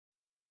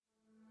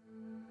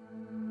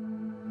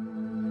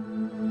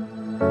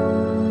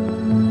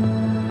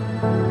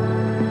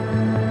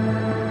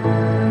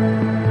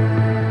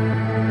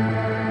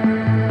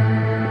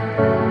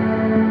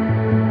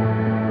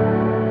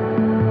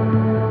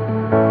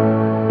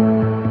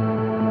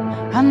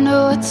I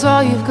know it's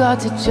all you've got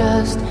to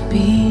just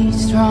be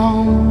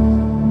strong.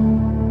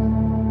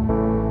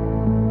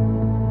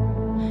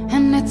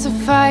 And it's a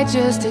fight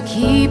just to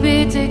keep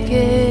it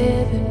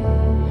together,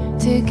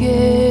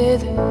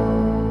 together.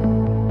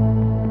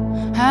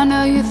 I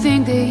know you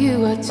think that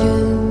you are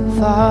too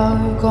far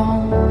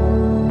gone,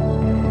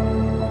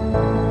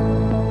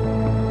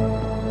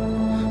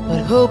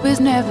 but hope is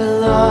never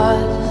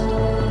lost.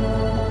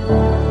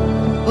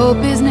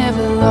 Hope is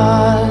never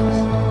lost.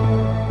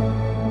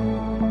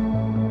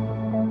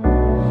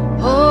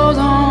 Hold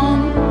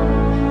on,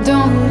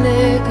 don't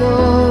let go.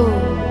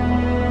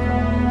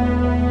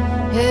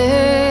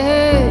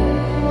 Hey,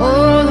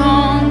 hold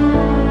on,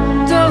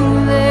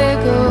 don't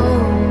let go.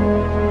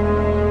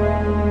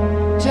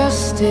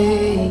 Just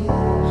stay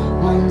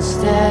one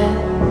step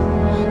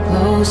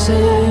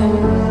closer,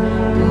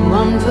 put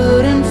one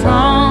foot in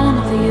front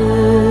of the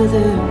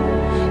other.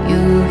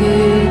 You'll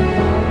get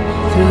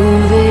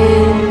through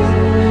this.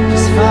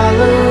 Just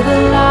follow the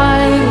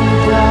light in the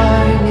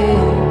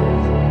darkness.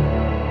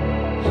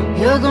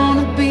 You're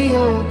gonna be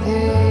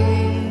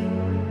okay.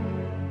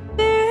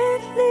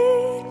 Spirit,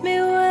 lead me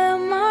where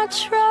my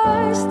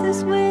trust is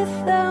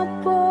without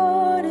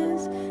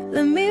borders.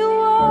 Let me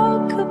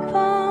walk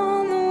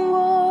upon the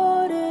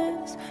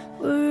waters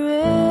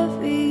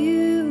wherever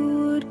you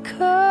would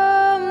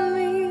call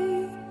me.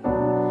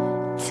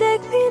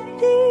 Take me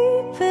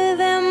deeper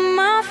than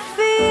my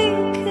feet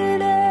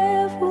could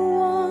ever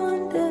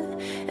wander,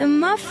 and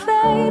my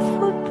faith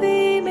would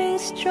be made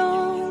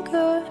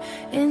stronger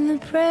in the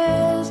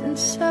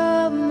presence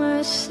of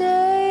my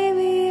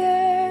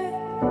Savior.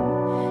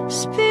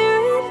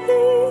 Spirit,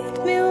 lead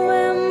me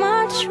where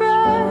my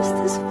trust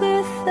is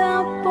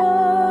without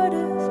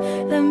borders.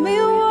 Let me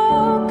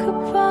walk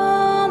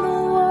upon the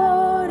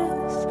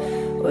waters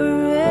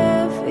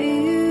wherever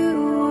you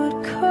would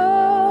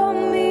call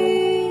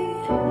me.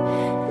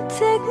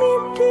 Take me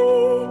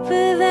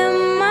deeper than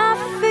my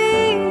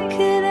feet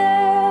could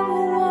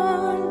ever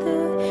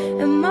wander,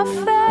 and my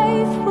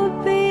faith would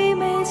be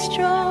made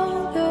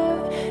stronger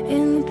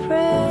in the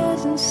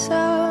presence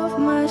of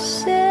my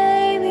Savior.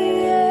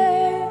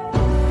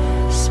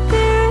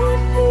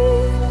 Spirit,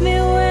 lead me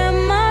where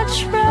my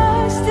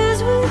trust is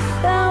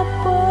without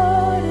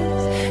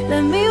borders.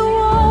 Let me